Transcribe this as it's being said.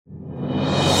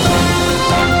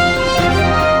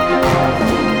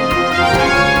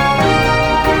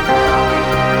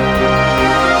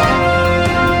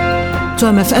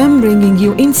2MFM bringing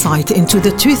you insight into the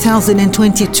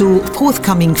 2022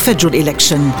 forthcoming federal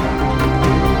election.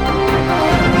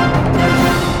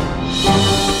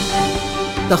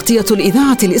 تغطية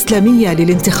الإذاعة الإسلامية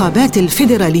للانتخابات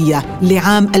الفيدرالية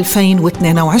لعام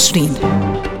 2022.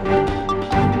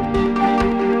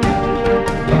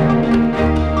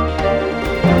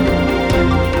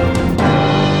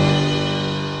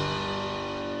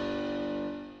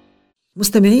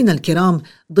 مستمعينا الكرام،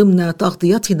 ضمن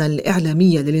تغطيتنا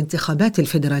الإعلامية للانتخابات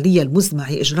الفيدرالية المزمع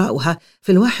إجراؤها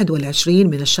في 21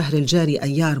 من الشهر الجاري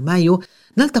أيار مايو،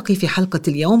 نلتقي في حلقة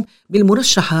اليوم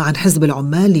بالمرشحة عن حزب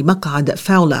العمال لمقعد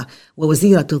فاولا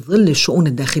ووزيرة الظل للشؤون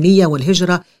الداخلية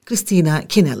والهجرة كريستينا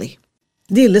كينيلي.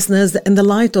 Dear listeners, in the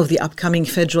light of the upcoming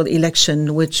federal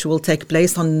election, which will take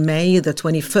place on May the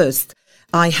 21st,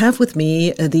 I have with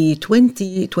me the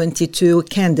 2022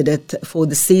 candidate for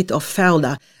the seat of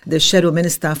Fowler, the Shadow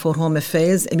Minister for Home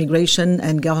Affairs, Immigration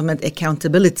and Government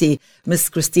Accountability, Ms.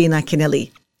 Cristina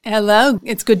Keneally. Hello,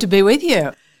 it's good to be with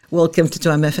you. Welcome to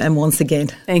 2MFM once again.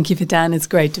 Thank you, Fidan. It's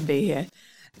great to be here.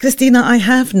 Cristina, I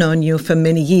have known you for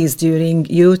many years during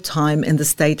your time in the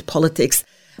state politics.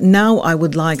 Now I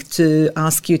would like to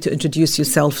ask you to introduce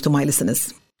yourself to my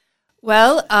listeners.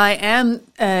 Well, I am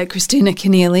Cristina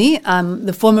Keneally. I'm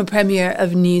the former Premier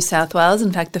of New South Wales,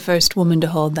 in fact, the first woman to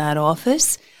hold that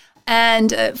office. And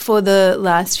for the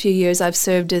last few years, I've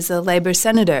served as a Labor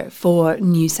Senator for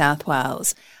New South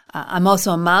Wales. I'm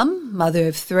also a mum, mother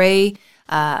of three,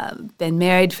 been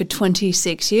married for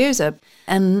 26 years,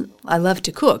 and I love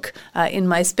to cook in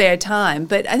my spare time.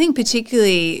 But I think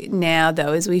particularly now,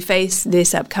 though, as we face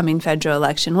this upcoming federal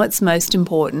election, what's most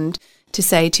important to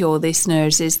say to all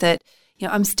listeners is that, you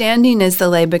know, I'm standing as the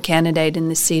Labor candidate in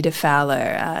the seat of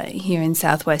Fowler here in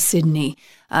southwest Sydney,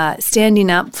 standing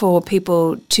up for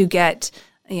people to get,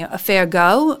 you know, a fair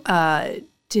go,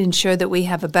 to ensure that we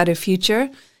have a better future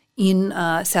in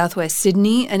southwest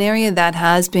Sydney, an area that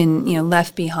has been, you know,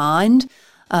 left behind,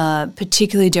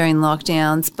 particularly during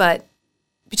lockdowns, but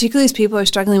particularly as people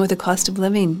are struggling with the cost of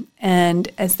living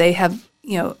and as they have,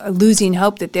 you know, losing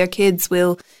hope that their kids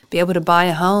will be able to buy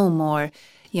a home or,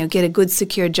 you know, get a good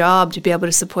secure job to be able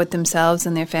to support themselves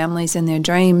and their families and their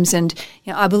dreams. And,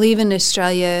 you know, I believe in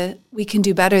Australia we can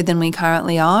do better than we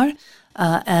currently are.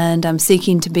 And I'm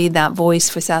seeking to be that voice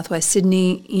for Southwest Sydney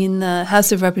in the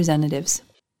House of Representatives.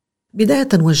 بداية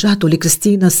وجهت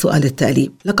لكريستينا السؤال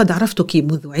التالي: لقد عرفتك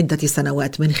منذ عدة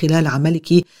سنوات من خلال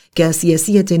عملك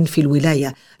كسياسية في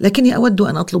الولاية، لكني أود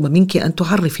أن أطلب منك أن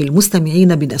تعرفي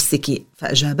المستمعين بنفسك.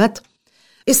 فأجابت: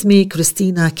 اسمي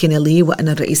كريستينا كينيلي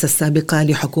وأنا الرئيسة السابقة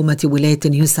لحكومة ولاية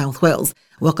نيو ساوث ويلز،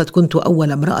 وقد كنت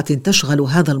أول امرأة تشغل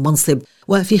هذا المنصب،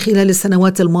 وفي خلال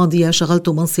السنوات الماضية شغلت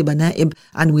منصب نائب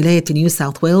عن ولاية نيو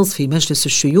ساوث ويلز في مجلس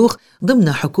الشيوخ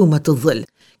ضمن حكومة الظل،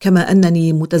 كما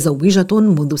أنني متزوجة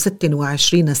منذ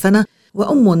 26 سنة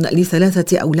وأم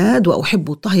ل3 أولاد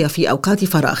وأحب الطهي في أوقات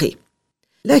فراغي.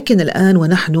 لكن الآن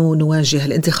ونحن نواجه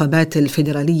الانتخابات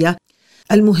الفيدرالية،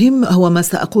 المهم هو ما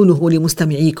سأقوله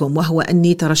لمستمعيكم، وهو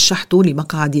أني ترشحت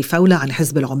لمقعد فاولا عن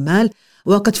حزب العمال،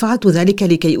 وقد فعلت ذلك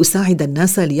لكي أساعد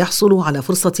الناس ليحصلوا على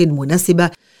فرصة مناسبة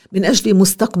من أجل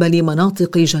مستقبل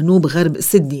مناطق جنوب غرب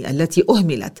سيدني التي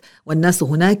أهملت، والناس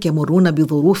هناك يمرون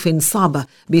بظروف صعبة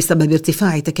بسبب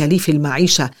ارتفاع تكاليف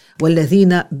المعيشة،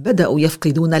 والذين بدأوا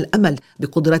يفقدون الأمل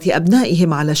بقدرة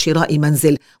أبنائهم على شراء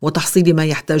منزل وتحصيل ما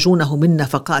يحتاجونه من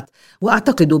نفقات.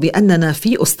 وأعتقد بأننا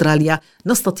في أستراليا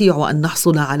نستطيع أن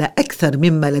نحصل على أكثر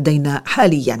مما لدينا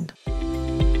حالياً.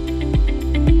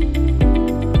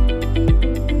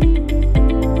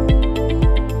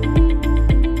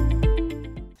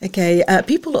 Okay,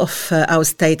 people of our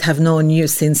state have known you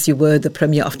since you were the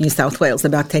Premier of New South Wales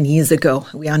about 10 years ago.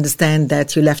 We understand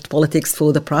that you left politics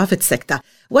for the private sector.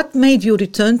 What made you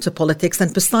return to politics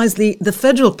and precisely the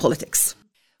federal politics?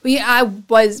 I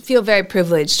feel very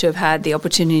privileged to have had the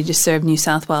opportunity to serve New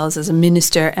South Wales as a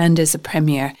minister and as a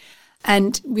Premier.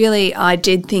 And really, I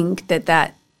did think that that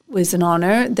was an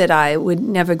honour that I would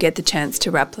never get the chance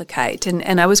to replicate.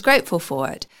 And I was grateful for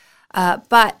it.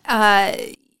 But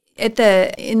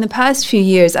in the past few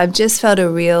years, I've just felt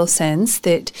a real sense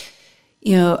that,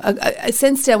 you know, a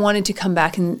sense that I wanted to come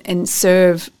back and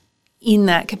serve in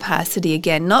that capacity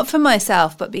again, not for myself,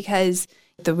 but because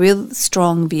the real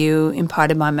strong view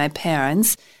imparted by my parents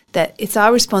that it's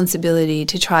our responsibility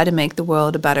to try to make the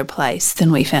world a better place than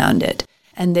we found it.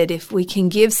 And that if we can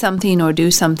give something or do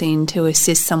something to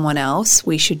assist someone else,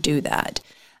 we should do that.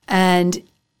 And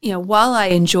you know, while I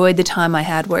enjoyed the time I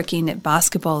had working at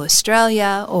Basketball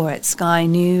Australia or at Sky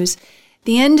News, at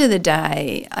the end of the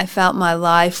day, I felt my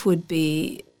life would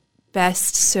be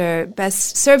best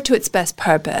served to its best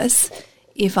purpose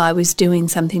if I was doing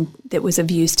something that was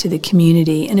of use to the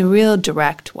community in a real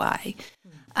direct way.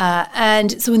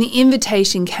 And so when the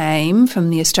invitation came from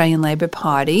the Australian Labor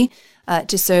Party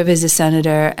to serve as a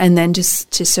senator and then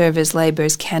just to serve as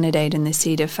Labor's candidate in the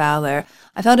seat of Fowler,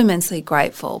 I felt immensely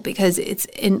grateful because it's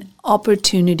an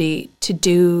opportunity to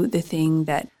do the thing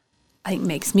that I think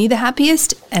makes me the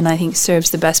happiest and I think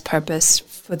serves the best purpose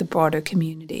for the broader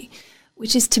community,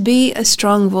 which is to be a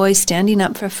strong voice standing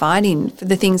up for fighting for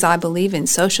the things I believe in: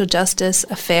 social justice,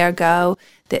 a fair go,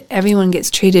 that everyone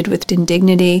gets treated with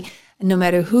dignity, and no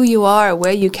matter who you are or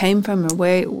where you came from or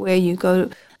where you go,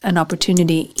 an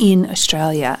opportunity in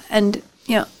Australia. And,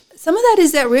 some of that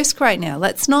is at risk right now.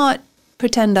 Let's not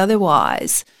pretend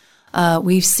otherwise.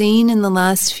 We've seen in the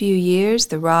last few years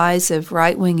the rise of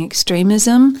right-wing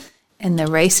extremism and the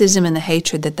racism and the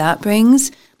hatred that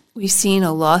brings. We've seen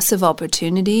a loss of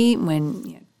opportunity when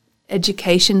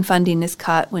education funding is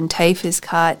cut, when TAFE is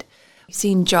cut. We've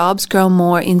seen jobs grow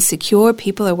more insecure.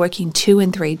 People are working 2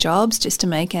 and 3 jobs just to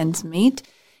make ends meet.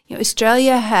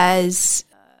 Australia has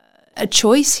a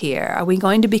choice here. Are we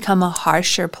going to become a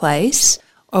harsher place,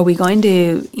 or are we going to,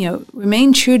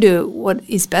 remain true to what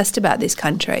is best about this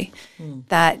country?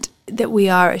 That we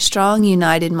are a strong,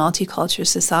 united, multicultural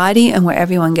society and where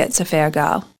everyone gets a fair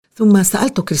go. ثم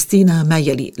سألت كريستينا ما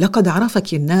يلي: لقد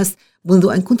عرفك الناس منذ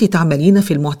أن كنت تعملين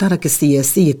في المعترك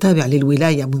السياسي التابع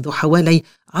للولاية منذ حوالي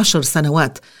 10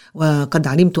 سنوات، وقد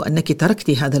علمت أنك تركت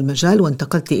هذا المجال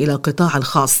وانتقلت إلى القطاع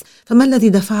الخاص، فما الذي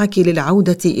دفعك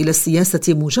للعودة إلى السياسة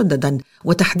مجددا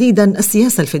وتحديدا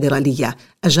السياسة الفيدرالية؟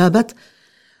 أجابت: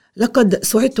 لقد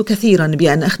سعدت كثيرا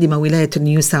بأن أخدم ولاية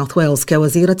نيو ساوث ويلز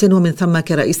كوزيرة ومن ثم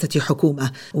كرئيسة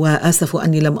حكومة، وآسف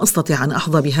أني لم أستطع أن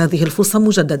أحظى بهذه الفرصة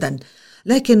مجددا،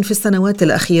 لكن في السنوات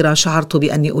الأخيرة شعرت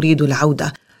بأني أريد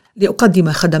العودة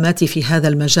لأقدم خدماتي في هذا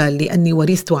المجال، لأني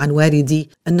ورثت عن والدي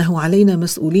أنه علينا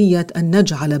مسؤولية أن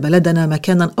نجعل بلدنا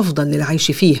مكانا أفضل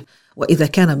للعيش فيه، وإذا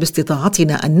كان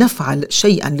باستطاعتنا أن نفعل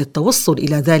شيئا للتوصل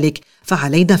إلى ذلك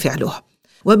فعلينا فعله.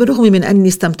 وبالرغم من أني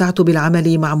استمتعت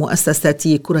بالعمل مع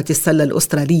مؤسسة كرة السلة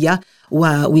الأسترالية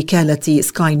ووكالة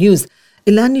سكاي نيوز،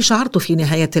 إلا أني شعرت في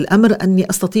نهاية الأمر أني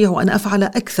أستطيع أن أفعل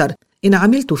أكثر إن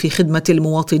عملت في خدمة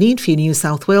المواطنين في نيو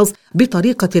ساوث ويلز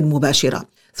بطريقة مباشرة.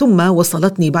 ثم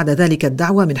وصلتني بعد ذلك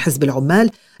الدعوة من حزب العمال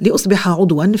لأصبح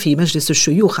عضوا في مجلس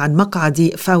الشيوخ عن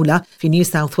مقعد فاولا في نيو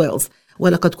ساوث ويلز،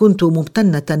 ولقد كنت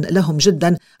ممتنة لهم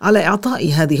جدا على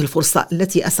إعطاء هذه الفرصة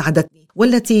التي أسعدتني،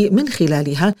 والتي من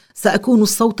خلالها سأكون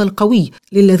الصوت القوي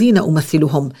للذين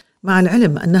أمثلهم، مع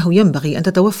العلم أنه ينبغي أن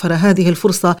تتوفر هذه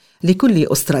الفرصة لكل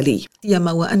أسترالي،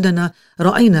 سيما وأننا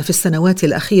رأينا في السنوات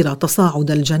الأخيرة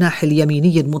تصاعد الجناح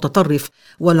اليميني المتطرف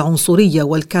والعنصرية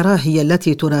والكراهية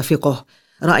التي ترافقه.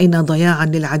 رأينا ضياعا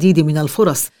للعديد من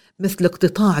الفرص مثل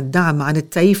اقتطاع الدعم عن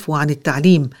التعليم وعن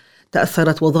التعليم.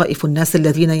 تأثرت وظائف الناس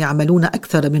الذين يعملون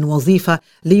أكثر من وظيفة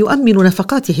ليؤمنوا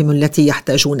نفقاتهم التي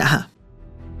يحتاجونها.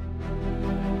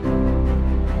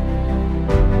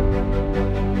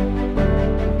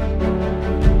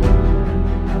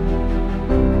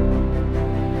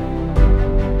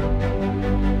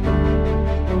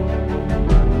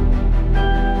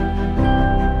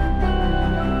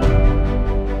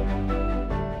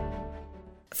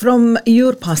 From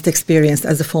your past experience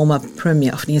as a former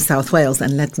Premier of New South Wales,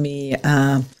 and let me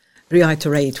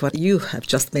reiterate what you have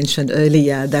just mentioned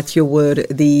earlier, that you were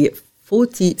the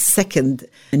 42nd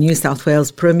New South Wales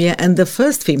Premier and the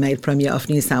first female Premier of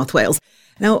New South Wales.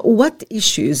 Now, what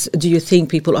issues do you think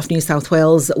people of New South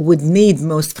Wales would need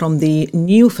most from the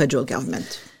new federal government?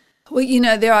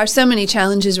 Well, there are so many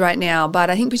challenges right now, but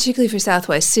I think particularly for South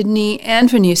West Sydney and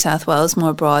for New South Wales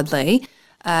more broadly,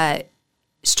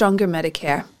 stronger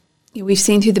Medicare. We've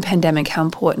seen through the pandemic how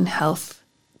important health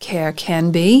care can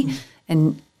be,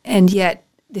 and yet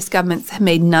this government's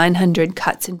made 900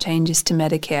 cuts and changes to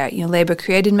Medicare. Labor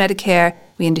created Medicare.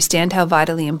 We understand how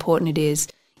vitally important it is.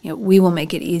 We will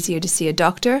make it easier to see a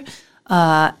doctor,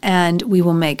 and we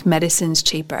will make medicines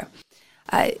cheaper.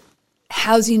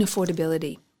 Housing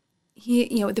affordability.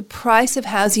 The price of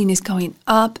housing is going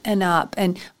up,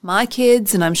 and my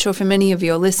kids, and I'm sure for many of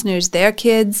your listeners, their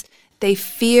kids, they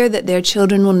fear that their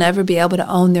children will never be able to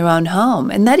own their own home.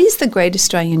 And that is the great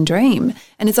Australian dream.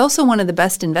 And it's also one of the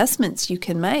best investments you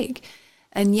can make.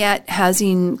 And yet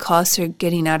housing costs are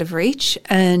getting out of reach.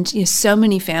 And so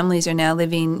many families are now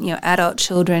living, adult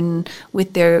children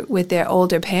with their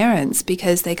older parents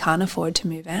because they can't afford to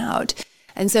move out.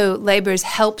 And so Labor's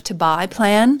Help to Buy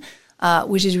plan,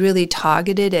 which is really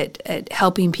targeted at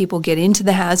helping people get into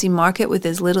the housing market with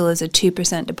as little as a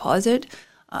 2% deposit,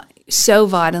 so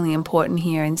vitally important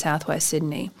here in Southwest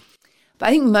Sydney. But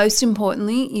I think most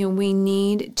importantly, we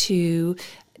need to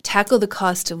tackle the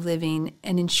cost of living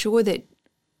and ensure that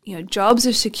jobs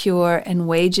are secure and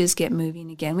wages get moving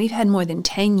again. We've had more than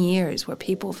 10 years where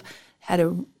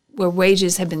where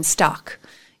wages have been stuck,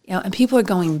 and people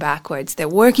are going backwards.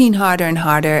 They're working harder and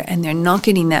harder, and they're not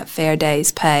getting that fair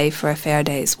day's pay for a fair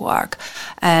day's work.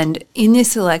 And in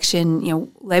this election,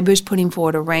 Labor is putting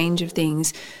forward a range of things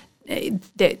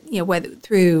that whether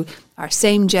through our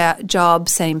same job,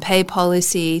 same pay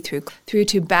policy, through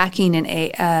to backing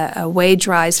a wage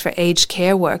rise for aged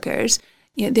care workers.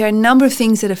 There are a number of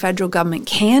things that a federal government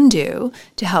can do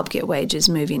to help get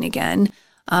wages moving again.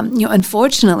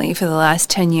 Unfortunately, for the last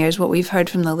 10 years, what we've heard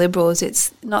from the Liberals, it's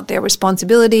not their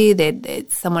responsibility,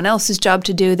 it's someone else's job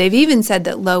to do. They've even said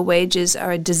that low wages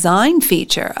are a design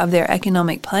feature of their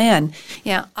economic plan.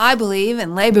 I believe,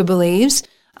 and Labor believes,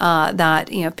 that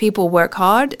if people work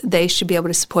hard, they should be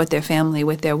able to support their family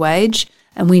with their wage,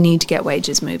 and we need to get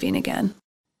wages moving again.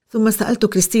 ثم سألت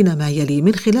كريستينا ما يلي: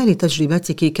 من خلال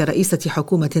تجربتك كرئيسة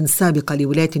حكومة سابقة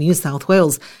لولاية نيو ساوث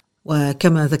ويلز،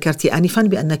 وكما ذكرت آنفاً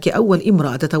بأنك أول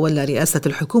امرأة تتولى رئاسة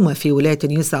الحكومة في ولاية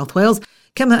نيو ساوث ويلز،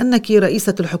 كما أنك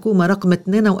رئيسة الحكومة رقم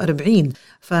 42،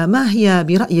 فما هي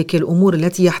برأيك الأمور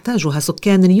التي يحتاجها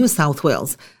سكان نيو ساوث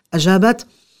ويلز؟ أجابت: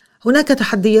 هناك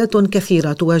تحديات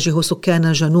كثيرة تواجه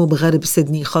سكان جنوب غرب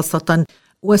سيدني خاصة،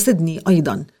 وسيدني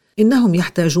أيضاً. إنهم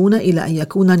يحتاجون إلى أن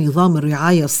يكون نظام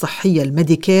الرعاية الصحية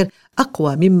الميديكير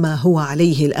أقوى مما هو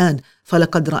عليه الآن،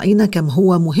 فلقد رأينا كم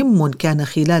هو مهم كان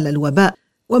خلال الوباء،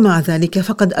 ومع ذلك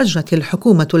فقد أجرت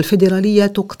الحكومة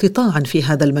الفيدرالية اقتطاعاً في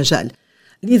هذا المجال.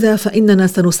 لذا فإننا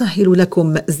سنسهل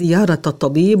لكم زيارة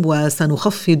الطبيب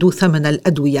وسنخفض ثمن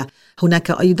الأدوية.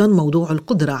 هناك أيضاً موضوع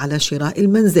القدرة على شراء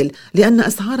المنزل، لأن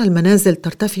أسعار المنازل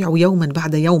ترتفع يوماً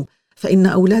بعد يوم، فإن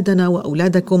أولادنا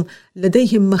وأولادكم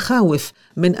لديهم مخاوف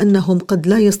من أنهم قد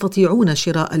لا يستطيعون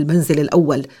شراء المنزل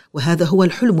الأول، وهذا هو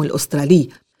الحلم الأسترالي،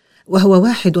 وهو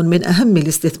واحد من أهم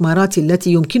الاستثمارات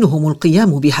التي يمكنهم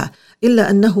القيام بها. إلا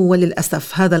أنه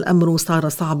وللأسف هذا الأمر صار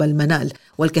صعب المنال،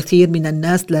 والكثير من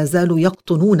الناس لا زالوا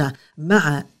يقطنون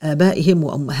مع آبائهم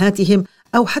وأمهاتهم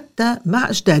أو حتى مع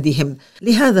أجدادهم.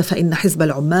 لهذا فإن حزب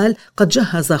العمال قد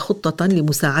جهز خطة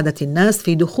لمساعدة الناس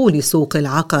في دخول سوق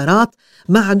العقارات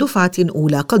مع دفعة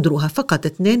أولى قدرها فقط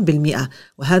 2%،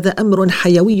 وهذا أمر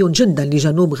حيوي جدا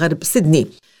لجنوب غرب سيدني.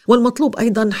 والمطلوب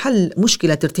أيضا حل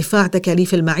مشكلة ارتفاع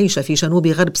تكاليف المعيشة في جنوب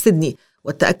غرب سيدني،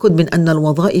 والتأكد من أن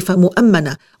الوظائف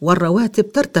مؤمنة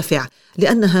والرواتب ترتفع،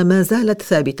 لأنها ما زالت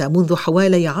ثابتة منذ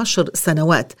حوالي 10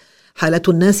 سنوات. حالة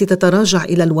الناس تتراجع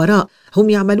إلى الوراء، هم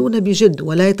يعملون بجد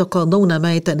ولا يتقاضون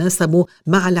ما يتناسب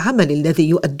مع العمل الذي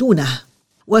يؤدونه.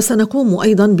 وسنقوم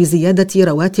أيضا بزيادة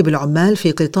رواتب العمال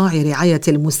في قطاع رعاية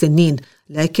المسنين،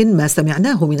 لكن ما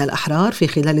سمعناه من الأحرار في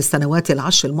خلال السنوات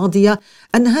 10 الماضية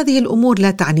أن هذه الأمور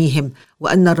لا تعنيهم،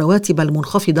 وأن الرواتب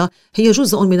المنخفضة هي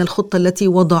جزء من الخطة التي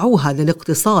وضعوها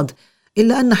للاقتصاد.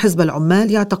 إلا أن حزب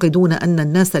العمال يعتقدون أن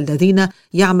الناس الذين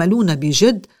يعملون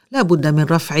بجد لا بد من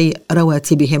رفع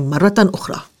رواتبهم مرة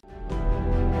أخرى.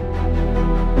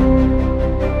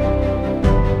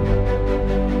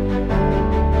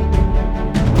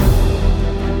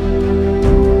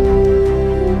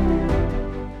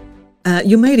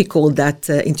 You may recall that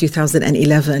in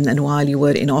 2011, and while you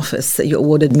were in office, you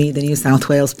awarded me the New South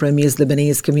Wales Premier's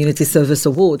Lebanese Community Service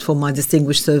Award for my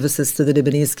distinguished services to the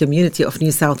Lebanese community of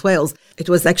New South Wales. It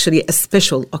was actually a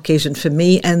special occasion for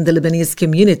me and the Lebanese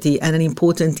community, and an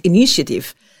important initiative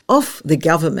of the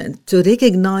government to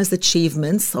recognize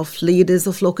achievements of leaders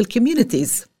of local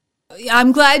communities.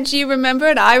 I'm glad you remember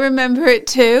it. I remember it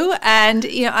too. And,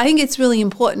 I think it's really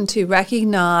important to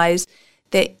recognize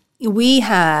that we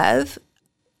have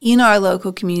in our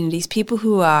local communities people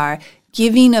who are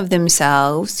giving of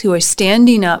themselves, who are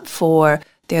standing up for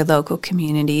their local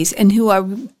communities, and who are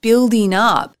building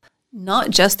up not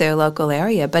just their local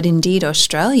area, but indeed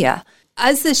Australia.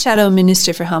 As the Shadow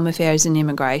Minister for Home Affairs and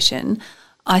Immigration,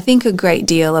 I think a great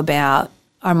deal about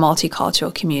our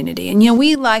multicultural community. And, we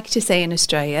like to say in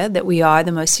Australia that we are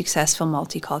the most successful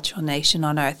multicultural nation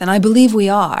on earth, and I believe we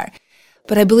are.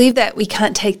 But I believe that we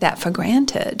can't take that for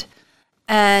granted.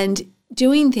 And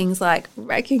doing things like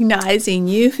recognizing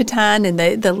you, Fatan, and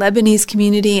the Lebanese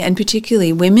community, and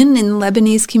particularly women in the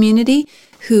Lebanese community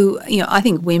who, I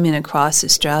think women across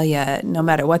Australia, no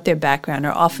matter what their background,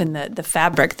 are often the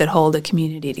fabric that hold a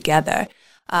community together.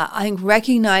 I think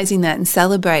recognizing that and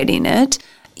celebrating it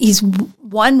is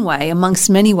one way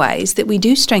amongst many ways that we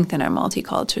do strengthen our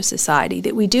multicultural society,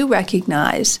 that we do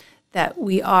recognize that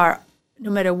we are,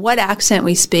 no matter what accent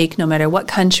we speak, no matter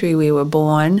what country we were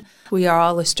born, we are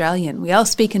all Australian. We all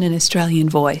speak in an Australian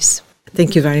voice.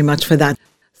 Thank you very much for that.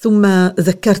 ثم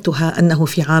ذكرتها أنه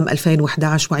في عام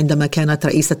 2011 وعندما كانت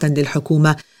رئيسة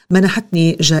للحكومة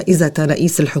منحتني جائزة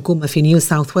رئيس الحكومة في نيو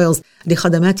ساوث ويلز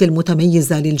لخدمات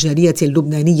المتميزة للجالية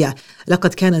اللبنانية.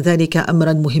 لقد كان ذلك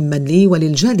أمرا مهما لي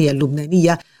وللجالية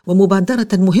اللبنانية، ومبادرة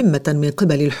مهمة من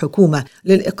قبل الحكومة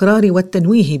للإقرار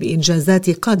والتنويه بإنجازات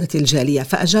قادة الجالية.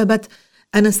 فأجابت: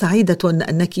 أنا سعيدة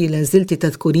أنك لازلت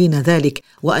تذكرين ذلك،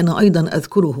 وأنا أيضا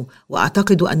أذكره،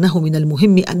 وأعتقد أنه من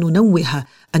المهم أن ننوه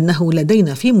أنه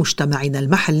لدينا في مجتمعنا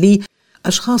المحلي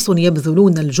أشخاص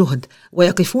يبذلون الجهد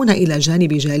ويقفون إلى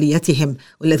جانب جاليتهم،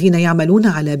 والذين يعملون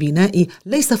على بناء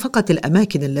ليس فقط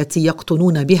الأماكن التي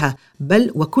يقطنون بها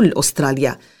بل وكل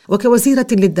أستراليا. وكوزيرة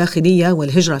للداخلية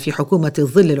والهجرة في حكومة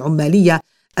الظل العمالية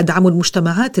أدعم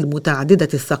المجتمعات المتعددة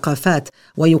الثقافات،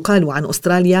 ويقال عن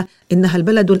أستراليا إنها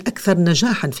البلد الأكثر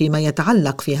نجاحا فيما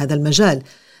يتعلق في هذا المجال.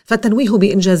 فالتنويه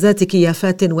بإنجازات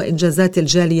كيافات وإنجازات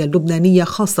الجالية اللبنانية،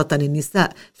 خاصة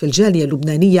النساء في الجالية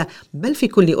اللبنانية بل في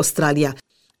كل أستراليا،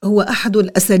 هو أحد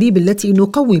الأساليب التي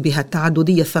نقوي بها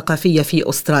التعددية الثقافية في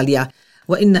أستراليا.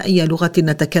 وإن أي لغة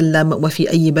نتكلم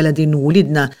وفي أي بلد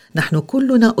ولدنا، نحن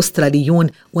كلنا أستراليون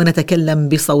ونتكلم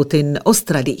بصوت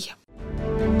أسترالي.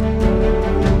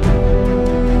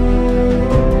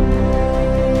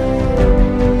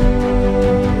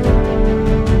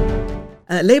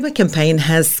 Labour campaign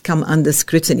has come under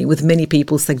scrutiny, with many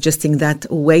people suggesting that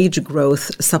wage growth,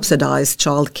 subsidised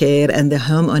childcare and the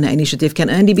homeowner initiative can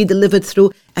only be delivered through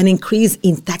an increase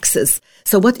in taxes.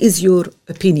 So what is your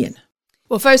opinion?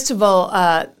 Well, first of all,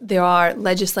 there are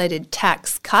legislated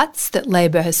tax cuts that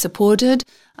Labor has supported,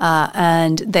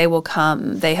 and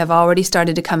they have already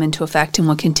started to come into effect and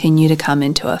will continue to come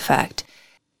into effect.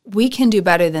 We can do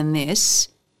better than this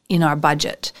in our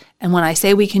budget. And when I say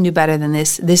we can do better than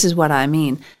this, this is what I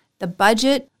mean. The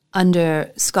budget under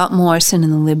Scott Morrison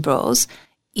and the Liberals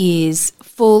is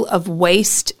full of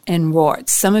waste and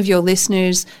rorts. Some of your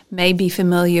listeners may be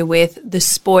familiar with the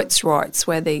sports rorts,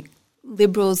 where the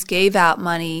Liberals gave out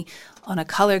money on a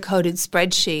colour-coded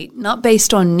spreadsheet, not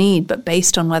based on need, but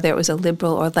based on whether it was a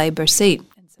Liberal or Labor seat.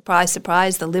 And surprise,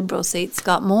 surprise, the Liberal seats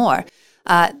got more.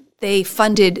 They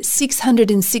funded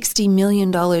 $660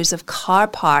 million of car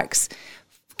parks,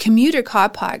 commuter car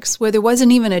parks, where there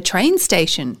wasn't even a train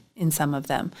station in some of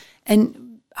them. And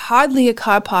hardly a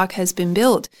car park has been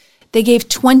built. They gave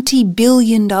 $20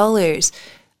 billion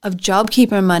of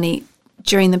JobKeeper money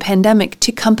during the pandemic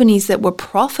to companies that were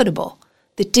profitable,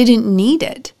 that didn't need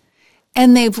it.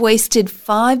 And they've wasted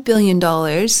 $5 billion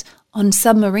on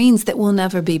submarines that will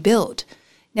never be built.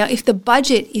 Now, if the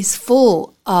budget is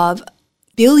full of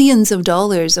billions of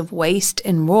dollars of waste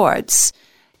and rorts,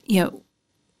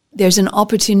 there's an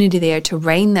opportunity there to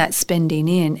rein that spending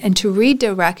in and to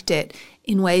redirect it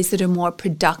in ways that are more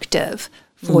productive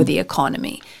for the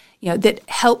economy, that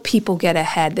help people get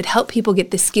ahead, that help people get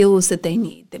the skills that they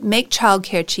need, that make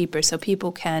childcare cheaper so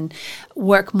people can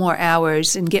work more hours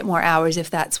and get more hours if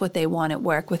that's what they want at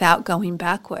work without going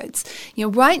backwards.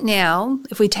 Right now,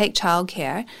 if we take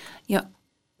childcare,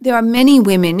 there are many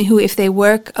women who, if they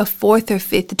work a fourth or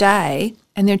fifth day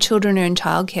and their children are in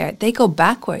childcare, they go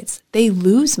backwards. They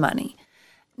lose money.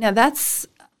 Now, that's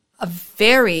a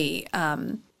very,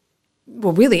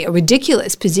 really a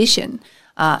ridiculous position.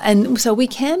 And so we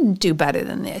can do better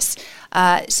than this.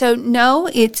 So no,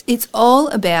 it's all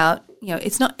about,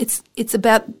 it's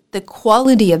about the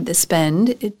quality of the spend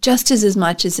just as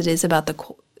much as it is about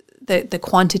the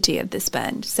quantity of the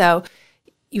spend. So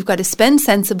you've got to spend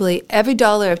sensibly. Every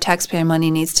dollar of taxpayer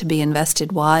money needs to be invested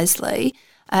wisely.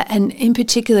 And in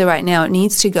particular right now, it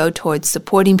needs to go towards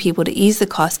supporting people to ease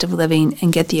the cost of living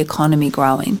and get the economy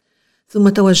growing. ثم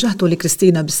توجهت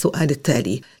لكريستينا بالسؤال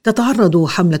التالي: تتعرض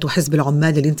حملة حزب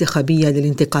العمال الانتخابية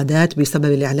للانتقادات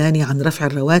بسبب الإعلان عن رفع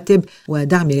الرواتب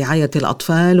ودعم رعاية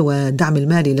الأطفال ودعم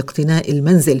المال لاقتناء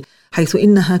المنزل، حيث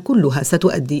إنها كلها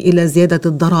ستؤدي إلى زيادة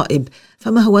الضرائب.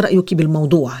 فما هو رأيك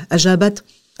بالموضوع؟ أجابت: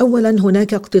 أولا،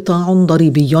 هناك اقتطاع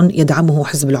ضريبي يدعمه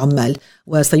حزب العمال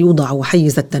وسيوضع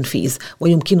حيز التنفيذ،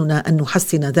 ويمكننا أن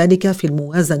نحسن ذلك في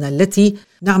الموازنة التي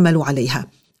نعمل عليها.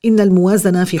 إن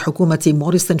الموازنة في حكومة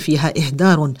موريسون فيها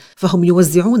إهدار، فهم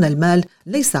يوزعون المال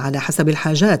ليس على حسب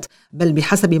الحاجات بل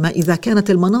بحسب ما إذا كانت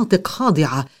المناطق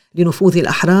خاضعة لنفوذ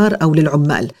الأحرار أو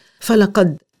للعمال.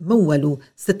 فلقد مولوا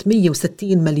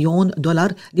 $660 مليون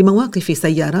لمواقف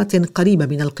سيارات قريبة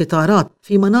من القطارات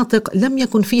في مناطق لم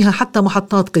يكن فيها حتى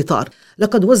محطات قطار.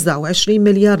 لقد وزعوا $20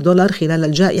 مليار خلال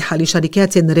الجائحة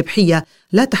لشركات ربحية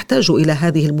لا تحتاج إلى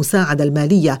هذه المساعدة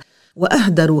المالية،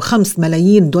 وأهدروا $5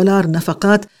 ملايين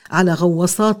نفقات على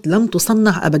غواصات لم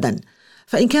تصنع أبدا.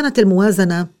 فإن كانت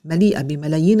الموازنة مليئة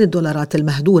بملايين الدولارات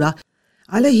المهدورة،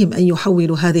 عليهم أن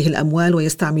يحولوا هذه الأموال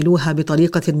ويستعملوها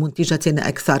بطريقة منتجة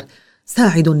أكثر.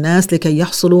 ساعدوا الناس لكي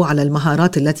يحصلوا على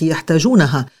المهارات التي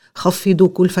يحتاجونها، خفضوا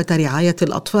كلفة رعاية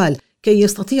الأطفال كي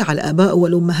يستطيع الآباء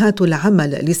والأمهات العمل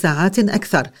لساعات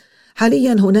أكثر.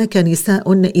 حاليا هناك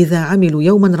نساء إذا عملوا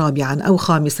يوما رابعا أو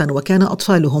خامسا وكان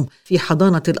أطفالهم في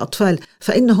حضانة الأطفال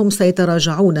فإنهم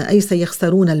سيتراجعون أي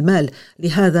سيخسرون المال.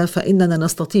 لهذا فإننا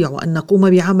نستطيع أن نقوم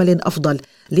بعمل أفضل،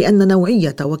 لأن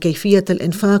نوعية وكيفية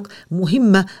الإنفاق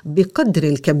مهمة بقدر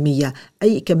الكمية،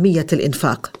 أي كمية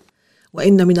الإنفاق.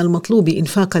 وإن من المطلوب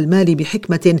إنفاق المال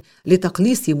بحكمة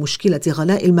لتقليص مشكلة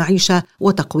غلاء المعيشة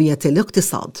وتقوية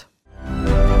الاقتصاد.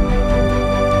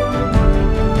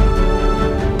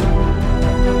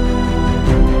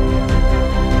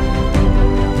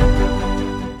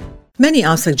 Many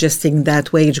are suggesting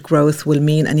that wage growth will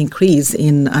mean an increase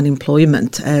in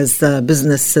unemployment as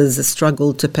businesses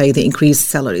struggle to pay the increased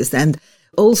salaries, and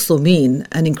also mean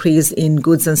an increase in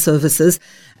goods and services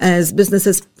as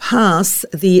businesses pass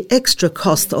the extra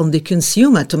cost on the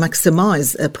consumer to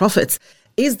maximize profits.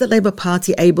 Is the Labour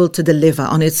Party able to deliver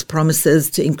on its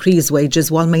promises to increase wages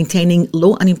while maintaining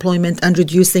low unemployment and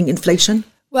reducing inflation?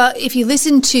 Well, if you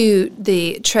listen to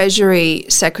the Treasury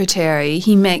Secretary,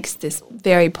 he makes this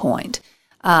very point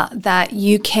that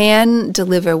you can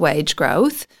deliver wage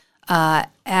growth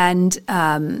and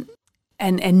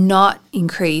not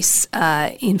increase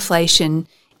inflation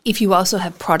if you also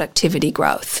have productivity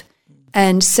growth.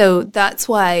 And so that's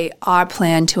why our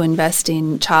plan to invest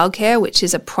in childcare, which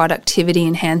is a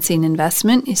productivity-enhancing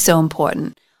investment, is so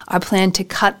important. Our plan to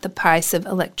cut the price of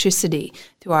electricity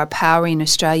through our Powering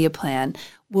Australia plan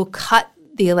will cut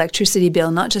the electricity bill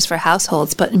not just for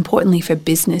households, but importantly for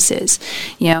businesses.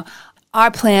 You know, our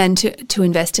plan to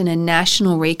invest in a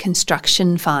national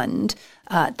reconstruction fund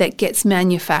that gets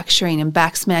manufacturing and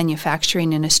backs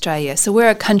manufacturing in Australia. So we're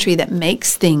a country that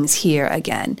makes things here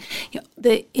again. You know,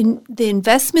 the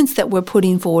investments that we're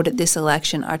putting forward at this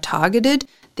election are targeted,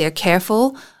 they're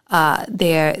careful,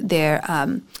 they're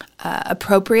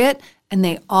appropriate, and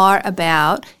they are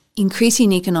about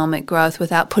increasing economic growth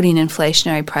without putting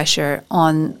inflationary pressure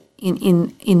on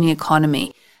in the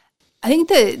economy. I think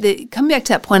coming back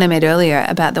to that point I made earlier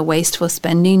about the wasteful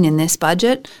spending in this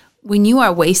budget, when you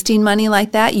are wasting money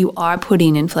like that, you are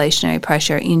putting inflationary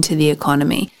pressure into the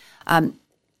economy.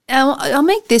 I'll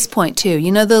make this point too.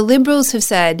 You know, the Liberals have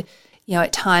said, you know,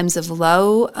 at times of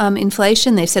low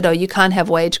inflation, they've said, oh, you can't have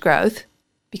wage growth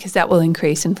because that will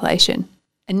increase inflation.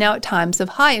 And now at times of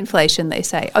high inflation, they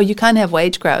say, oh, you can't have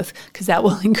wage growth because that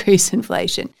will increase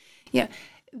inflation. Yeah,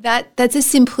 that's a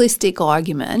simplistic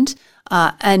argument,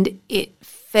 and it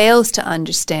fails to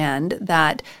understand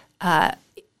that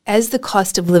as the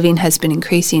cost of living has been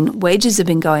increasing, wages have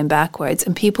been going backwards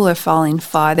and people are falling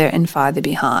farther and farther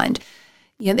behind.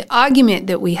 You know, the argument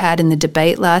that we had in the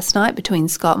debate last night between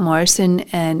Scott Morrison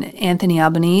and Anthony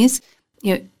Albanese,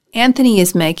 you know, Anthony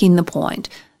is making the point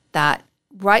that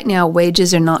right now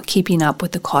wages are not keeping up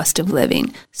with the cost of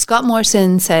living. Scott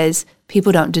Morrison says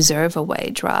people don't deserve a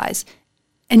wage rise.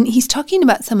 And he's talking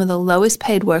about some of the lowest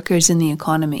paid workers in the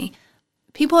economy.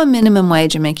 People on minimum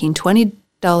wage are making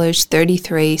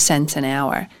 $20.33 an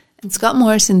hour. And Scott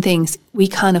Morrison thinks we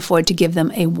can't afford to give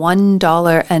them a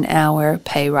 $1 an hour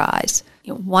pay rise.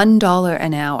 You know, $1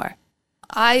 an hour.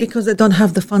 Because they don't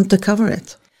have the fund to cover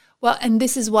it. Well, and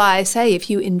this is why I say if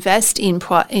you invest in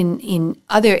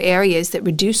other areas that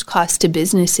reduce costs to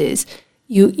businesses,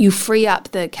 you free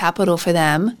up the capital for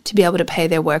them to be able to pay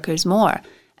their workers more.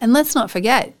 And let's not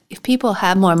forget, if people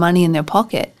have more money in their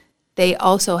pocket, they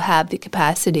also have the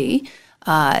capacity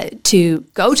to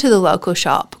go to the local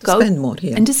shop, spend more,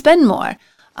 yeah. and to spend more.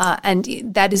 And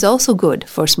that is also good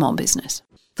for small business.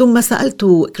 ثم سألت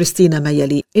كريستينا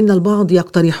ميالي إن البعض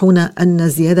يقترحون أن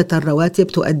زيادة الرواتب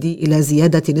تؤدي إلى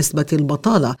زيادة نسبة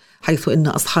البطالة، حيث إن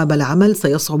أصحاب العمل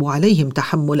سيصعب عليهم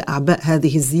تحمل أعباء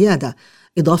هذه الزيادة،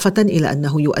 إضافة إلى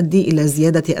أنه يؤدي إلى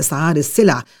زيادة أسعار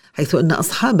السلع، حيث أن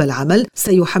أصحاب العمل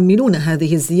سيحملون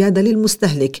هذه الزيادة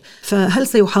للمستهلك. فهل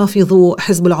سيحافظ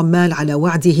حزب العمال على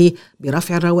وعده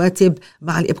برفع الرواتب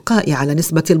مع الإبقاء على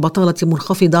نسبة البطالة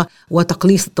منخفضة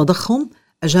وتقليص التضخم؟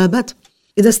 أجابت: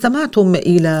 إذا استمعتم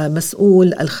إلى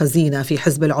مسؤول الخزينة في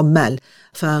حزب العمال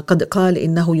فقد قال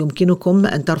إنه يمكنكم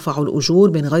أن ترفعوا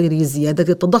الأجور من غير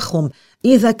زيادة التضخم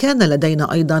إذا كان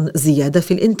لدينا أيضا زيادة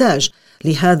في الإنتاج.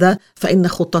 لهذا فإن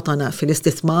خطتنا في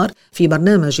الاستثمار في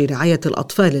برنامج رعاية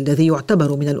الأطفال الذي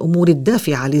يعتبر من الأمور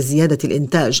الدافعة لزيادة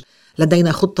الإنتاج.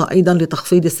 لدينا خطة أيضا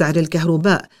لتخفيض سعر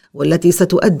الكهرباء والتي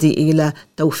ستؤدي إلى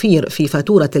توفير في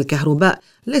فاتورة الكهرباء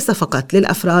ليس فقط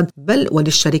للأفراد بل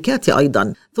وللشركات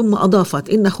أيضا. ثم أضافت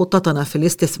إن خطتنا في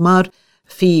الاستثمار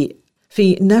في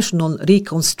National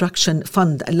Reconstruction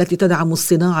Fund التي تدعم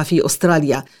الصناعة في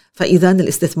أستراليا. فإذن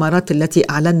الاستثمارات التي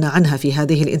أعلنا عنها في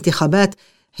هذه الانتخابات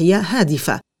هي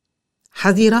هادفة.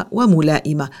 حذرة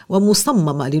وملائمة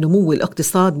ومصممة لنمو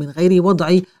الاقتصاد من غير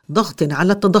وضع ضغط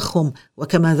على التضخم،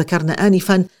 وكما ذكرنا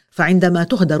آنفا فعندما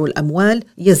تهدر الأموال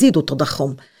يزيد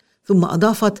التضخم. ثم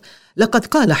أضافت: لقد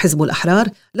قال حزب الأحرار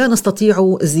لا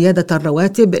نستطيع زيادة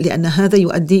الرواتب لأن هذا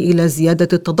يؤدي إلى زيادة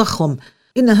التضخم،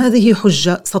 إن هذه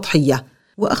حجة سطحية.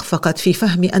 وأخفقت في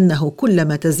فهم أنه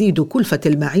كلما تزيد كلفة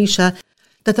المعيشة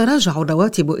تتراجع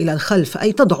الرواتب إلى الخلف،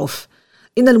 أي تضعف.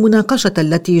 إن المناقشة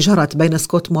التي جرت بين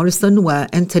سكوت موريسون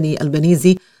وأنتوني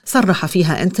ألبانيزي صرح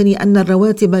فيها أنتوني أن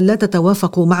الرواتب لا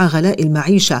تتوافق مع غلاء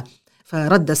المعيشة،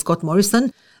 فرد سكوت موريسون: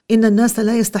 إن الناس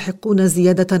لا يستحقون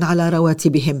زيادة على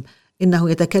رواتبهم. إنه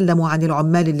يتكلم عن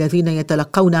العمال الذين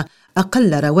يتلقون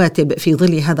أقل رواتب في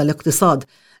ظل هذا الاقتصاد.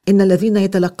 إن الذين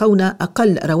يتلقون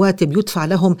أقل رواتب يدفع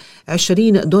لهم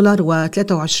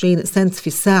 $20.23 في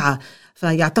الساعة،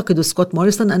 فيعتقد سكوت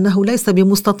موريسون أنه ليس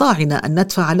بمستطاعنا أن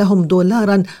ندفع لهم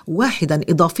 $1 واحدا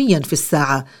إضافيا في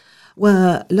الساعة.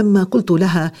 ولما قلت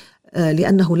لها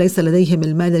لأنه ليس لديهم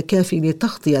المال الكافي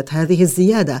لتغطية هذه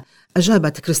الزيادة،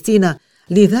 أجابت كريستينا: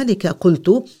 لذلك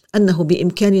قلت أنه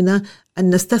بإمكاننا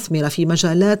أن نستثمر في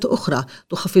مجالات أخرى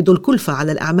تخفض الكلفة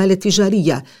على الأعمال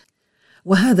التجارية،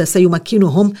 وهذا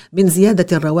سيمكنهم من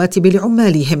زيادة الرواتب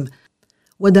لعمالهم.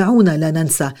 ودعونا لا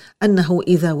ننسى أنه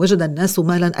إذا وجد الناس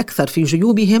مالا أكثر في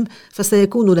جيوبهم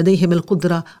فسيكون لديهم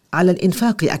القدرة على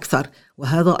الإنفاق أكثر،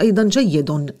 وهذا أيضا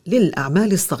جيد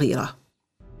للأعمال الصغيرة.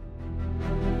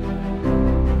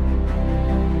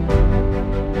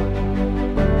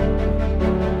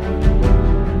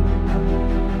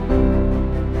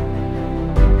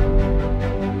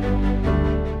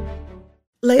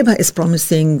 Labour is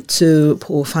promising to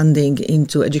pour funding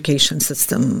into education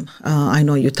system. I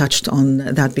know you touched on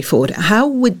that before. How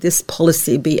would this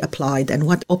policy be applied and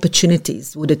what opportunities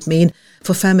would it mean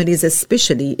for families,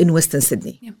 especially in Western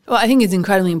Sydney? Yeah. Well, I think it's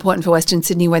incredibly important for Western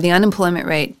Sydney, where the unemployment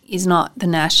rate is not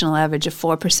the national average of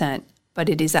 4%, but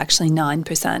it is actually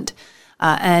 9%.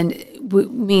 And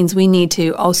means we need to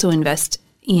also invest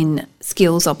in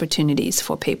skills opportunities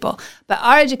for people. But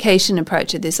our education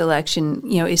approach at this election,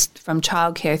 is from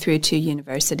childcare through to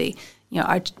university.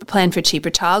 Our plan for cheaper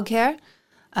childcare,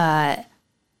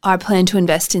 our plan to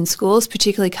invest in schools,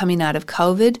 particularly coming out of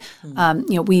COVID.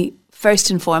 We first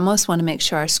and foremost want to make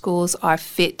sure our schools are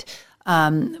fit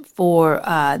for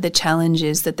the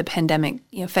challenges that the pandemic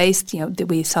faced.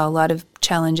 That we saw a lot of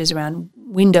challenges around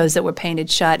windows that were painted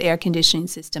shut, air conditioning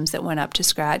systems that weren't up to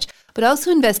scratch, but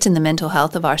also invest in the mental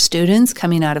health of our students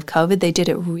coming out of COVID. They did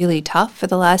it really tough for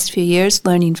the last few years,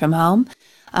 learning from home.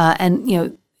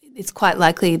 It's quite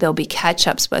likely there'll be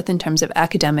catch-ups both in terms of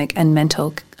academic and mental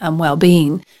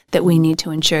well-being that we need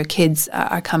to ensure kids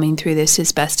are coming through this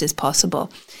as best as possible.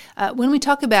 When we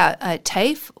talk about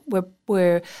TAFE,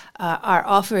 our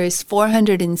offer is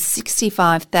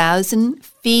 465,000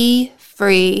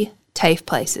 fee-free TAFE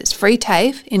places, free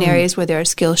TAFE in areas where there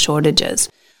are skill shortages.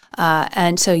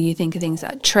 And so you think of things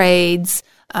like trades,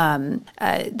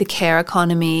 the care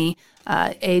economy,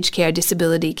 aged care,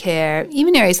 disability care,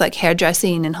 even areas like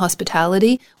hairdressing and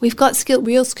hospitality. We've got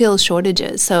real skill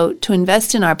shortages. So to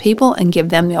invest in our people and give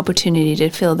them the opportunity to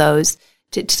fill those,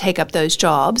 to take up those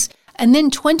jobs. And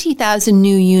then 20,000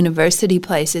 new university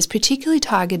places, particularly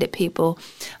targeted people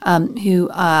who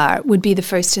would be the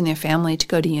first in their family to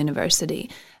go to university.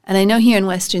 And I know here in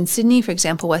Western Sydney, for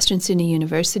example, Western Sydney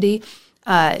University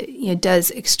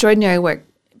does extraordinary work,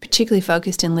 particularly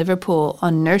focused in Liverpool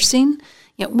on nursing.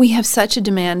 We have such a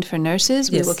demand for nurses.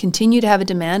 Yes. We will continue to have a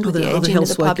demand with the aging of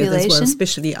the population,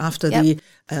 especially after the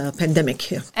pandemic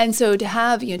here. And so to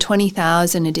have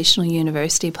 20,000 additional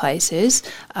university places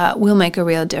will make a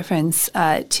real difference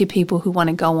to people who want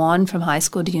to go on from high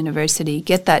school to university,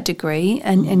 get that degree,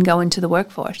 and go into the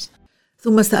workforce.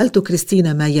 ثم سألت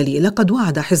كريستينا ما يلي: لقد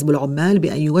وعد حزب العمال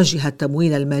بأن يوجه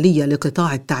التمويل المالي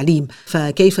لقطاع التعليم،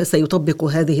 فكيف سيطبق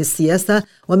هذه السياسة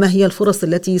وما هي الفرص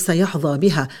التي سيحظى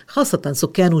بها خاصة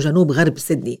سكان جنوب غرب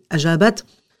سيدني؟ أجابت: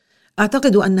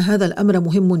 أعتقد أن هذا الأمر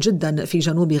مهم جدا في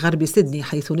جنوب غرب سيدني،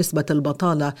 حيث نسبة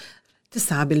البطالة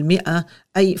 9%،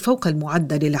 أي فوق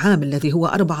المعدل العام الذي هو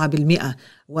 4%،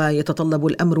 ويتطلب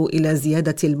الأمر إلى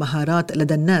زيادة المهارات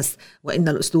لدى الناس. وإن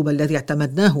الأسلوب الذي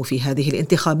اعتمدناه في هذه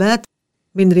الانتخابات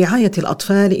من رعاية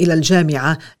الأطفال إلى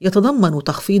الجامعة يتضمن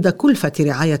تخفيض كلفة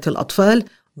رعاية الأطفال،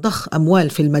 ضخ أموال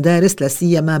في المدارس لا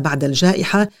سيما بعد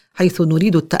الجائحة، حيث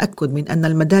نريد التأكد من أن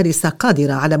المدارس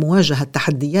قادرة على مواجهة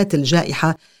تحديات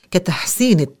الجائحة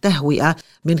كتحسين التهوئة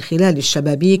من خلال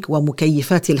الشبابيك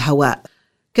ومكيفات الهواء.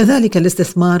 كذلك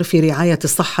الاستثمار في رعاية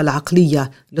الصحة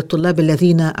العقلية للطلاب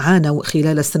الذين عانوا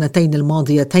خلال السنتين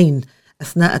الماضيتين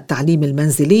أثناء التعليم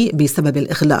المنزلي بسبب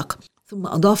الإغلاق. ثم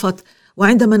أضافت: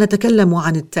 وعندما نتكلم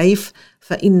عن التيف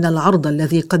فإن العرض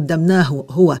الذي قدمناه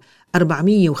هو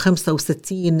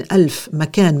 465 ألف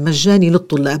مكان مجاني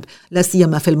للطلاب، لا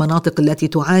سيما في المناطق التي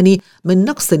تعاني من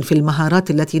نقص في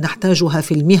المهارات التي نحتاجها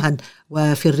في المهن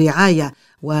وفي الرعاية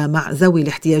ومع ذوي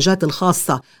الاحتياجات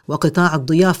الخاصة وقطاع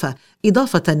الضيافة،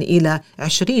 إضافة إلى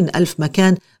 20 ألف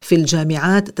مكان في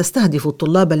الجامعات تستهدف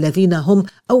الطلاب الذين هم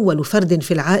أول فرد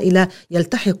في العائلة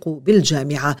يلتحق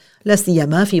بالجامعة، لا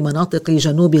سيما في مناطق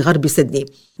جنوب غرب سيدني.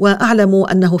 وأعلم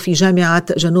أنه في جامعة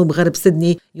جنوب غرب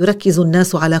سيدني يركز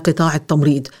الناس على قطاع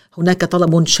التمريض، هناك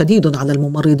طلب شديد على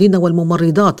الممرضين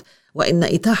والممرضات، وإن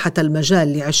إتاحة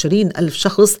المجال ل20 ألف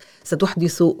شخص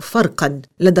ستحدث فرقا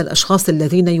لدى الأشخاص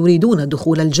الذين يريدون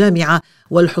دخول الجامعة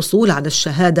والحصول على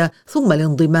الشهادة ثم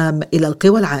الانضمام إلى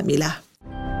القوى العاملة.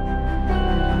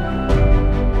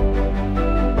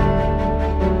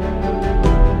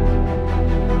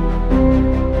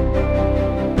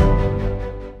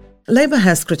 Labour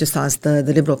has criticized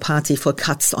the Liberal Party for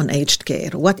cuts on aged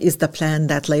care. What is the plan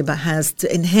that Labour has to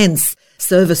enhance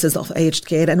services of aged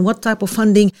care, and what type of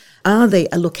funding are they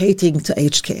allocating to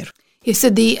aged care? Yeah, so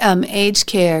the aged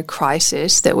care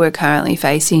crisis that we're currently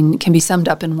facing can be summed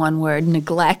up in one word: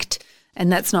 neglect. And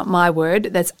that's not my word.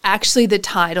 That's actually the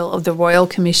title of the Royal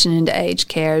Commission into Aged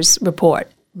Care's report: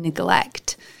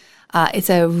 neglect.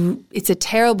 It's a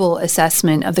terrible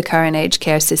assessment of the current aged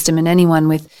care system, and anyone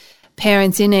with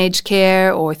parents in aged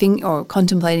care or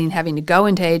contemplating having to go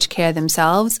into aged care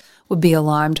themselves would be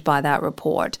alarmed by that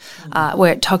report,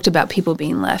 where it talked about people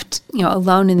being left,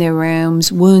 alone in their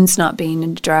rooms, wounds not being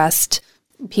addressed,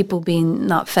 people being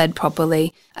not fed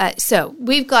properly. So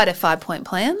we've got a 5-point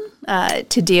plan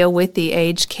to deal with the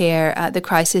aged care, the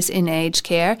crisis in aged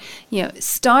care.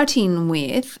 Starting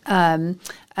with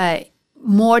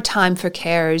more time for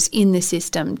carers in the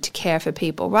system to care for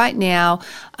people. Right now,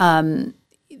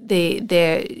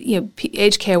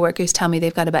 aged care workers tell me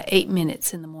they've got about 8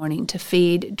 minutes in the morning to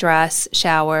feed, dress,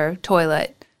 shower, toilet,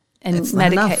 and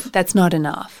medicate. That's not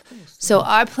enough. So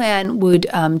our plan would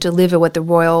deliver what the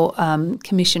Royal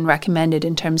Commission recommended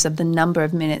in terms of the number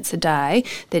of minutes a day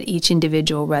that each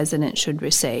individual resident should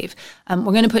receive.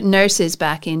 We're going to put nurses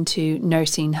back into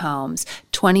nursing homes,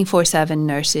 24/7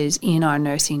 nurses in our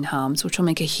nursing homes, which will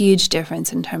make a huge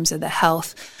difference in terms of the health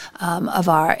of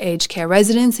our aged care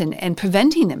residents and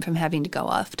preventing them from having to go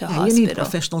off to hospital. You need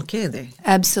professional care there.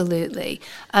 Absolutely.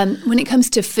 When it comes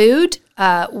to food,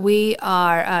 we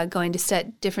are going to set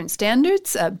different standards,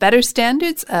 better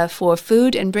standards for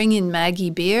food, and bring in Maggie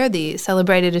Beer, the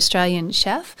celebrated Australian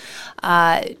chef,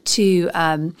 to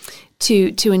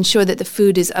ensure that the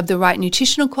food is of the right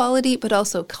nutritional quality, but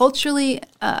also culturally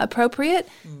appropriate,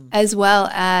 as well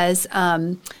as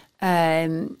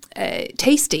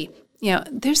tasty.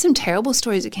 There's some terrible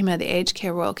stories that came out of the Aged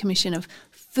Care Royal Commission of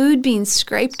food being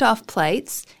scraped off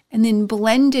plates and then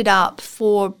blended up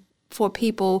for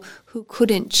people who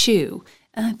couldn't chew.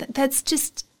 That's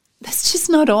just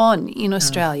not on in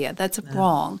Australia. That's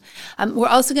wrong.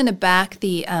 We're also going to back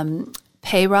the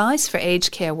pay rise for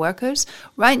aged care workers.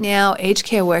 Right now, aged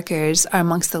care workers are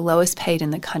amongst the lowest paid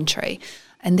in the country,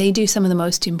 and they do some of the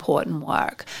most important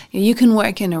work. You can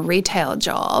work in a retail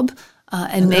job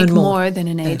and make more than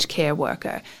an aged care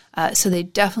worker. So they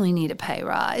definitely need a pay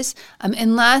rise.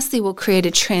 And lastly, we'll create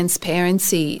a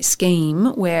transparency scheme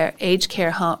where aged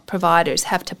care providers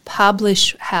have to publish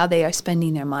how they are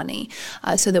spending their money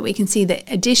so that we can see that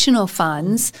additional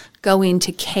funds go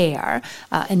into care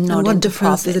and not into profits. And what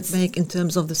difference does it make in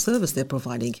terms of the service they're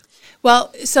providing? Well,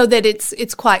 so that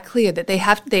it's quite clear that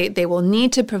they will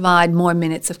need to provide more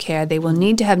minutes of care. They will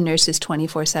need to have nurses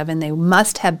 24/7. They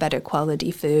must have better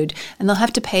quality food, and they'll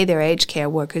have to pay their aged care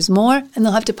workers more, and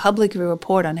they'll have to publicly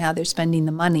report on how they're spending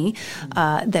the money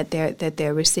that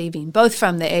they're receiving, both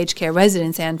from the aged care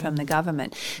residents and from the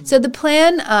government. So the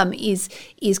plan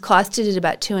is costed at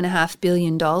about $2.5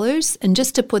 billion, and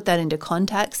just to put that into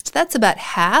context, that's about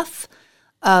half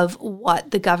of what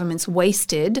the government's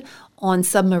wasted on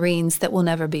submarines that will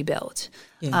never be built.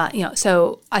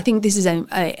 So I think this is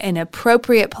an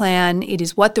appropriate plan. It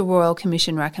is what the Royal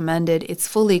Commission recommended. It's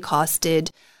fully costed,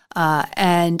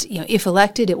 and if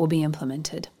elected, it will be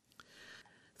implemented.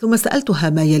 ثم سألتها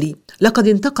ما يلي: لقد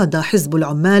انتقد حزب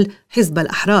العمال حزب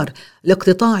الأحرار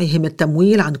لاقتطاعهم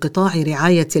التمويل عن قطاع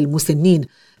رعاية المسنين،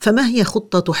 فما هي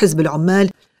خطة حزب العمال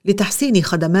لتحسين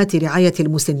خدمات رعاية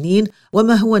المسنين،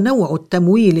 وما هو نوع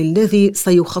التمويل الذي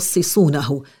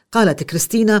سيخصصونه؟ قالت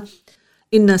كريستينا: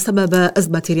 إن سبب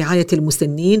أزمة رعاية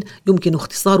المسنين يمكن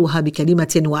اختصارها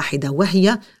بكلمة واحدة،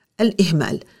 وهي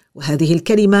الإهمال، وهذه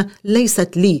الكلمة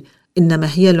ليست لي، إنما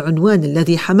هي العنوان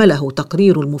الذي حمله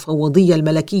تقرير المفوضية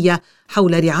الملكية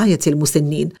حول رعاية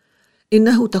المسنين.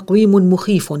 إنه تقويم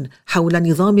مخيف حول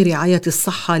نظام رعاية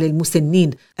الصحة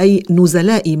للمسنين، أي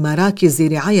نزلاء مراكز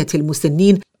رعاية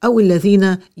المسنين أو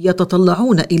الذين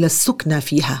يتطلعون إلى السكنى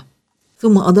فيها.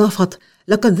 ثم أضافت: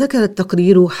 لقد ذكر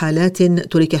التقرير حالات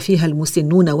ترك فيها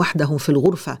المسنون وحدهم في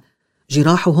الغرفة،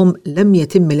 جراحهم لم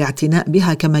يتم الاعتناء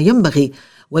بها كما ينبغي،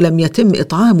 ولم يتم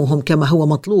إطعامهم كما هو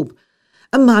مطلوب.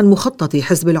 أما عن مخطط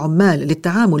حزب العمال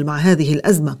للتعامل مع هذه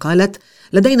الأزمة قالت: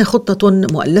 لدينا خطة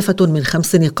مؤلفة من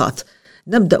 5 نقاط.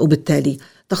 نبدأ بالتالي: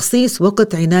 تخصيص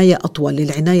وقت عناية أطول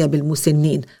للعناية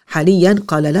بالمسنين. حاليا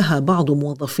قال لها بعض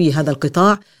موظفي هذا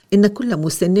القطاع إن كل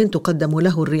مسن تقدم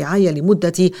له الرعاية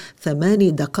لمدة 8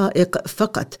 دقائق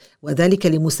فقط، وذلك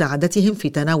لمساعدتهم في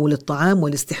تناول الطعام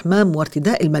والاستحمام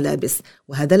وارتداء الملابس،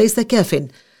 وهذا ليس كاف.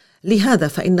 لهذا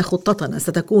فإن خطتنا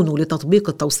ستكون لتطبيق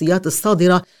التوصيات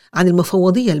الصادرة عن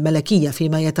المفوضية الملكية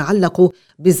فيما يتعلق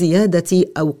بزيادة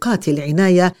أوقات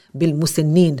العناية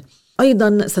بالمسنين.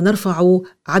 أيضا سنرفع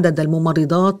عدد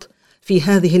الممرضات في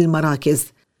هذه المراكز.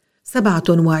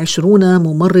 27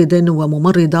 ممرض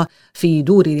وممرضة في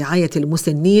دور رعاية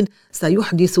المسنين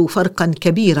سيحدث فرقا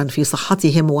كبيرا في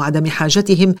صحتهم وعدم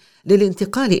حاجتهم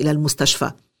للانتقال إلى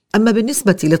المستشفى. أما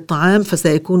بالنسبة للطعام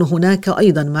فسيكون هناك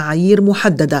أيضا معايير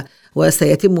محددة،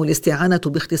 وسيتم الاستعانة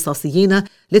باختصاصيين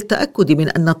للتأكد من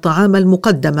أن الطعام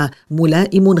المقدم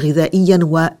ملائم غذائيا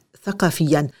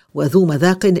وثقافيا وذو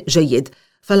مذاق جيد.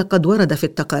 فلقد ورد في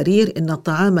التقارير أن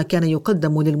الطعام كان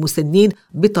يقدم للمسنين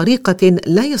بطريقة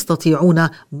لا يستطيعون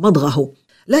مضغه.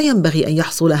 لا ينبغي أن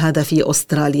يحصل هذا في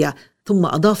أستراليا. ثم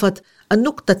أضافت: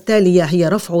 النقطة التالية هي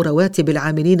رفع رواتب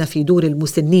العاملين في دور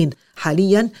المسنين.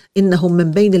 حاليا إنهم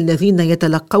من بين الذين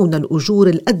يتلقون الأجور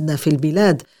الأدنى في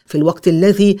البلاد في الوقت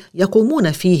الذي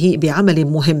يقومون فيه بعمل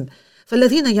مهم،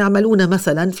 فالذين يعملون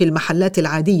مثلا في المحلات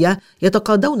العادية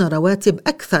يتقاضون رواتب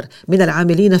أكثر من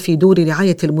العاملين في دور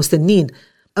رعاية المسنين.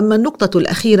 أما النقطة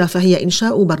الأخيرة فهي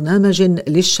إنشاء برنامج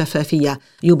للشفافية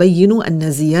يبين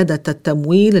أن زيادة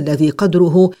التمويل الذي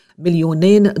قدره $2.5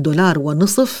 مليون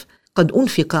قد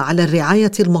أنفق على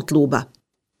الرعاية المطلوبة،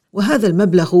 وهذا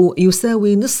المبلغ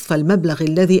يساوي نصف المبلغ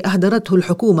الذي أهدرته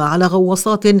الحكومة على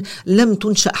غواصات لم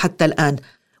تنشأ حتى الآن.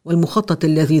 والمخطط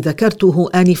الذي ذكرته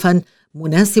آنفا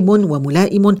مناسب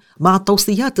وملائم مع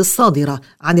التوصيات الصادرة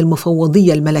عن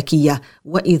المفوضية الملكية،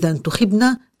 وإذا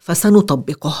انتخبنا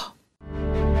فسنطبقه.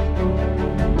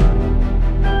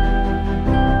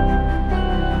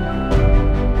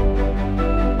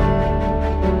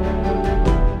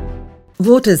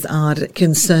 Voters are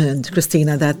concerned,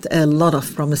 Christina, that a lot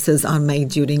of promises are made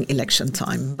during election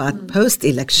time, but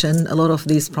post-election, a lot of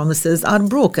these promises are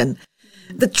broken.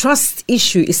 The trust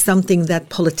issue is something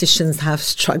that politicians have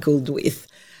struggled with.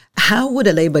 How would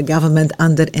a Labour government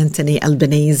under Anthony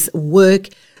Albanese work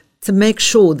to make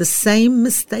sure the same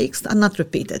mistakes are not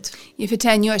repeated?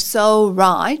 Yifatan, you're so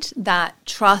right that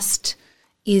trust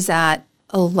is at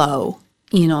a low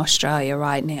in Australia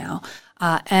right now.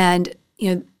 And,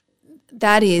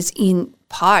 that is in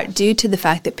part due to the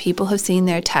fact that people have seen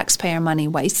their taxpayer money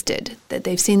wasted, that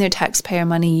they've seen their taxpayer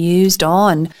money used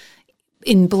on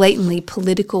in blatantly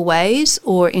political ways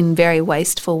or in very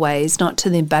wasteful ways, not to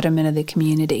the betterment of the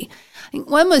community. I think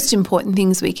one of the most important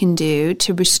things we can do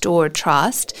to restore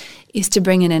trust is to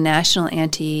bring in a national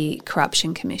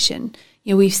anti-corruption commission.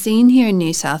 We've seen here in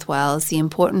New South Wales the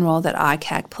important role that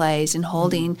ICAC plays in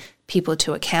holding people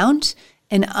to account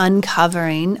and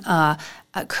uncovering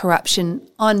corruption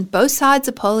on both sides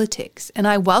of politics. And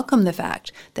I welcome the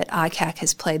fact that ICAC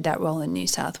has played that role in New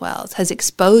South Wales, has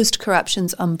exposed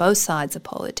corruptions on both sides of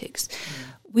politics.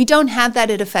 We don't have that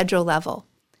at a federal level.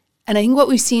 And I think what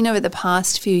we've seen over the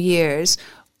past few years,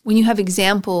 when you have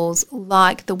examples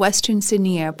like the Western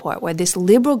Sydney Airport, where this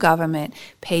Liberal government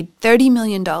paid $30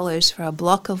 million for a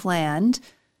block of land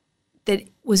that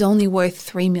was only worth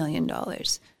 $3 million.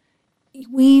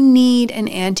 We need an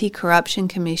anti-corruption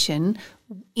commission,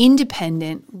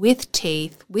 independent, with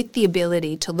teeth, with the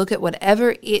ability to look at whatever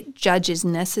it judges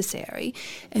necessary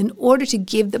in order to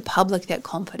give the public that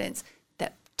confidence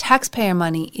that taxpayer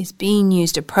money is being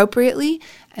used appropriately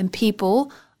and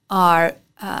people are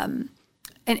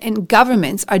and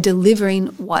governments are delivering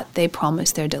what they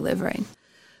promise they're delivering.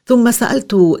 ثم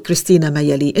سألت كريستينا ما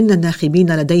يلي: إن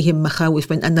الناخبين لديهم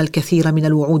مخاوف من أن الكثير من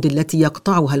الوعود التي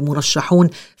يقطعها المرشحون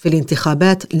في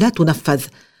الانتخابات لا تنفذ،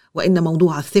 وإن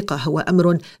موضوع الثقة هو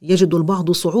أمر يجد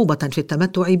البعض صعوبة في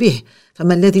التمتع به،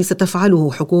 فما الذي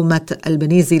ستفعله حكومة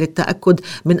البنيزي للتأكد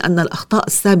من أن الأخطاء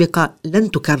السابقة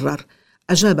لن تكرر؟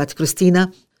 أجابت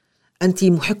كريستينا: أنت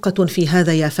محقة في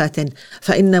هذا يا فاتن،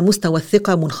 فإن مستوى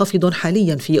الثقة منخفض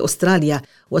حاليا في أستراليا،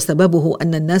 وسببه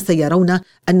أن الناس يرون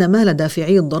أن مال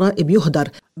دافعي الضرائب يهدر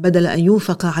بدل أن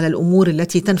ينفق على الأمور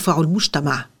التي تنفع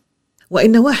المجتمع.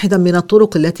 وإن واحدا من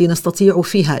الطرق التي نستطيع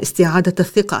فيها استعادة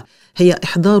الثقة هي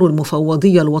إحضار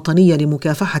المفوضية الوطنية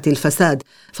لمكافحة الفساد،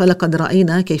 فلقد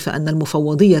رأينا كيف أن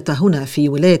المفوضية هنا في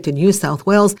ولاية نيو ساوث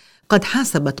ويلز قد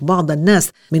حاسبت بعض الناس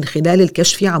من خلال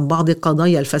الكشف عن بعض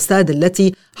قضايا الفساد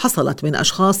التي حصلت من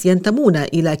أشخاص ينتمون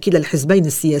إلى كلا الحزبين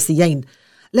السياسيين،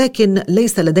 لكن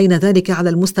ليس لدينا ذلك على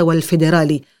المستوى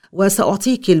الفيدرالي.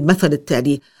 وسأعطيك المثل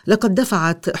التالي: لقد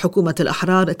دفعت حكومة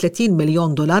الأحرار 30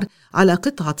 مليون دولار على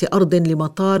قطعة أرض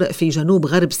لمطار في جنوب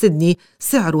غرب سيدني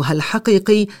سعرها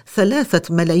الحقيقي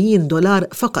 3 ملايين دولار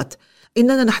فقط.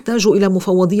 إننا نحتاج إلى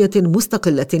مفوضية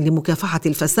مستقلة لمكافحة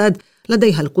الفساد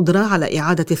لديها القدرة على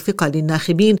إعادة الثقة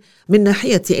للناخبين من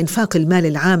ناحية إنفاق المال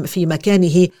العام في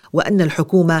مكانه، وأن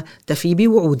الحكومة تفي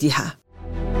بوعودها.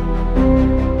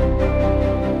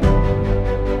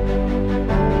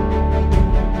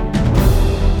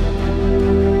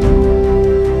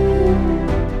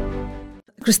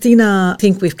 Christina, I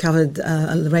think we've covered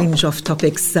a range of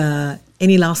topics.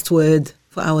 Any last word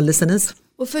for our listeners?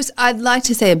 Well, first, I'd like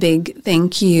to say a big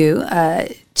thank you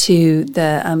to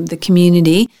the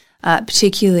community,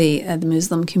 particularly the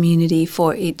Muslim community, for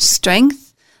its strength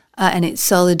and its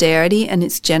solidarity and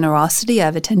its generosity.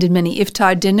 I've attended many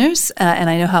iftar dinners, and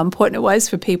I know how important it was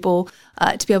for people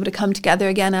to be able to come together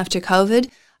again after COVID,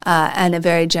 and a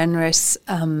very generous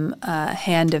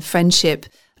hand of friendship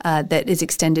that is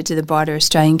extended to the broader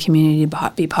Australian community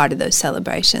to be part of those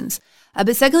celebrations.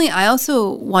 But secondly, I also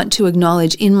want to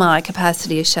acknowledge, in my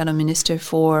capacity as Shadow Minister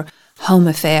for Home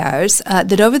Affairs,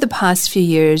 that over the past few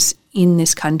years in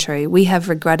this country, we have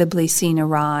regrettably seen a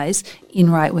rise in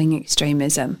right-wing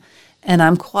extremism. And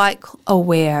I'm quite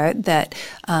aware that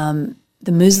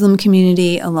the Muslim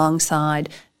community, alongside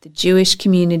the Jewish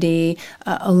community,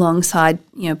 alongside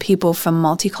people from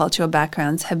multicultural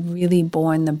backgrounds, have really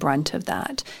borne the brunt of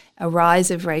that. A rise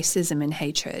of racism and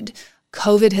hatred.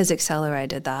 COVID has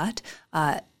accelerated that.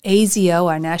 ASIO,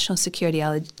 our National Security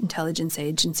Intelligence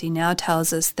Agency, now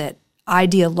tells us that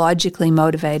ideologically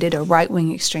motivated or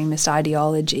right-wing extremist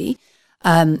ideology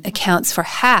accounts for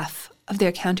half of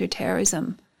their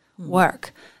counterterrorism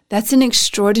work. That's an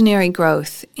extraordinary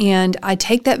growth, and I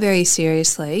take that very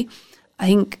seriously. I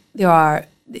think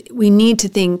we need to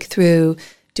think through,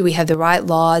 do we have the right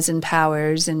laws and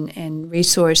powers and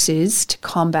resources to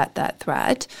combat that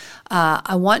threat?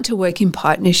 I want to work in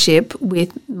partnership with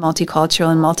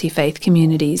multicultural and multi-faith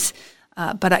communities,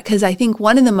 but because I think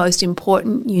one of the most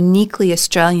important, uniquely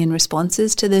Australian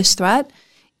responses to this threat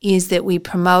is that we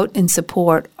promote and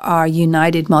support our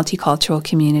united multicultural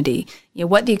community.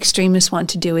 What the extremists want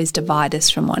to do is divide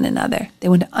us from one another. They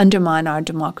want to undermine our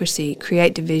democracy,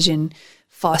 create division,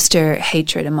 foster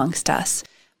hatred amongst us.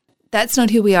 That's not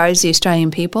who we are as the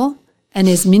Australian people. And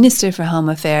as Minister for Home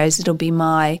Affairs, it'll be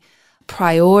my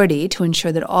priority to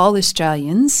ensure that all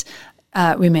Australians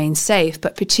remain safe,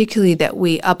 but particularly that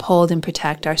we uphold and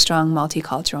protect our strong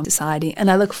multicultural society. And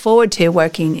I look forward to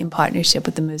working in partnership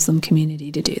with the Muslim community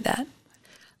to do that.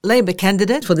 Labour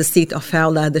candidate for the seat of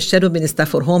Fowler, the Shadow Minister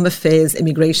for Home Affairs,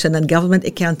 Immigration and Government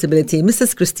Accountability,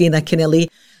 Mrs. Christina Keneally.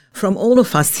 From all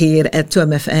of us here at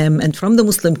 2MFM and from the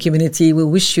Muslim community, we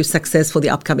wish you success for the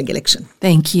upcoming election.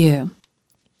 Thank you.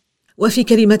 وفي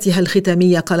كلمتها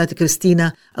الختامية قالت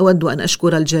كريستينا: أود أن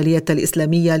أشكر الجالية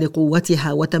الإسلامية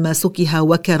لقوتها وتماسكها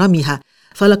وكرمها،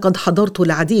 فلقد حضرت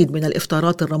العديد من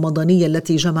الإفطارات الرمضانية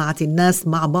التي جمعت الناس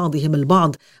مع بعضهم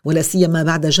البعض، ولا سيما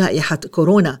بعد جائحة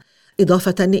كورونا،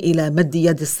 إضافة إلى مد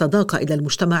يد الصداقة إلى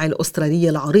المجتمع الأسترالي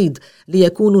العريض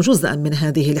ليكونوا جزءا من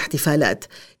هذه الاحتفالات.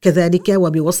 كذلك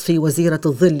وبوصف وزيرة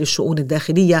الظل للشؤون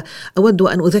الداخلية، أود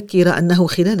أن أذكر أنه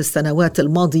خلال السنوات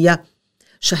الماضية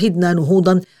شهدنا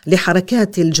نهوضا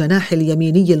لحركات الجناح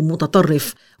اليميني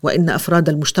المتطرف، وإن أفراد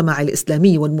المجتمع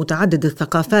الإسلامي والمتعدد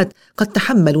الثقافات قد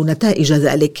تحملوا نتائج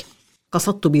ذلك.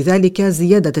 قصدت بذلك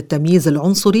زيادة التمييز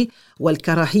العنصري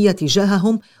والكراهية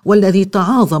تجاههم والذي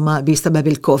تعاظم بسبب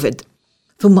الكوفيد.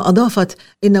 ثم أضافت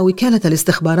إن وكالة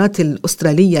الاستخبارات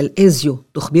الأسترالية الإيزيو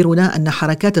تخبرنا أن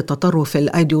حركات التطرف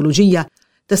الأيديولوجية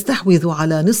تستحوذ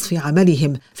على نصف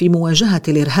عملهم في مواجهة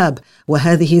الإرهاب،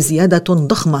 وهذه زيادة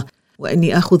ضخمة،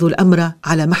 وإني أخذ الأمر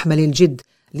على محمل الجد.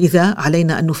 لذا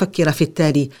علينا أن نفكر في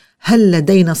التالي: هل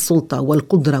لدينا السلطة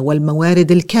والقدرة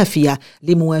والموارد الكافية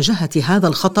لمواجهة هذا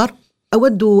الخطر؟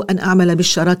 أود أن أعمل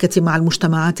بالشراكة مع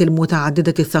المجتمعات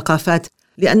المتعددة الثقافات،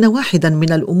 لأن واحدا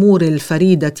من الأمور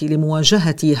الفريدة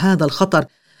لمواجهة هذا الخطر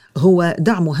هو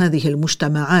دعم هذه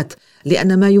المجتمعات،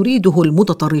 لأن ما يريده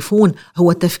المتطرفون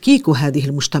هو تفكيك هذه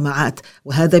المجتمعات،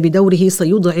 وهذا بدوره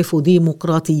سيضعف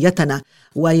ديمقراطيتنا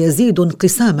ويزيد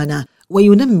انقسامنا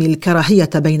وينمي الكراهية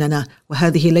بيننا،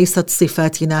 وهذه ليست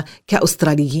صفاتنا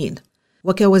كأستراليين.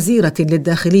 وكوزيرة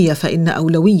للداخلية فإن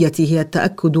أولويتي هي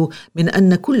التأكد من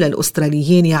أن كل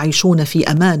الأستراليين يعيشون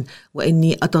في أمان،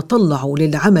 وإني أتطلع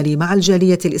للعمل مع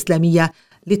الجالية الإسلامية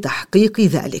لتحقيق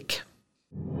ذلك.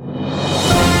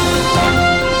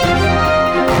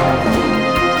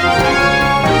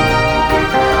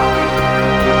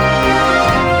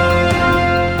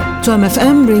 TOM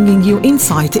FM bringing you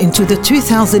insight into the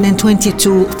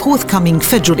 2022 forthcoming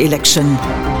federal election.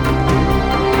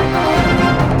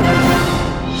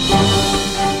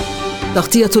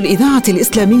 تغطية الإذاعة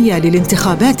الإسلامية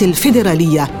للانتخابات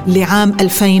الفيدرالية لعام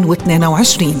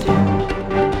 2022.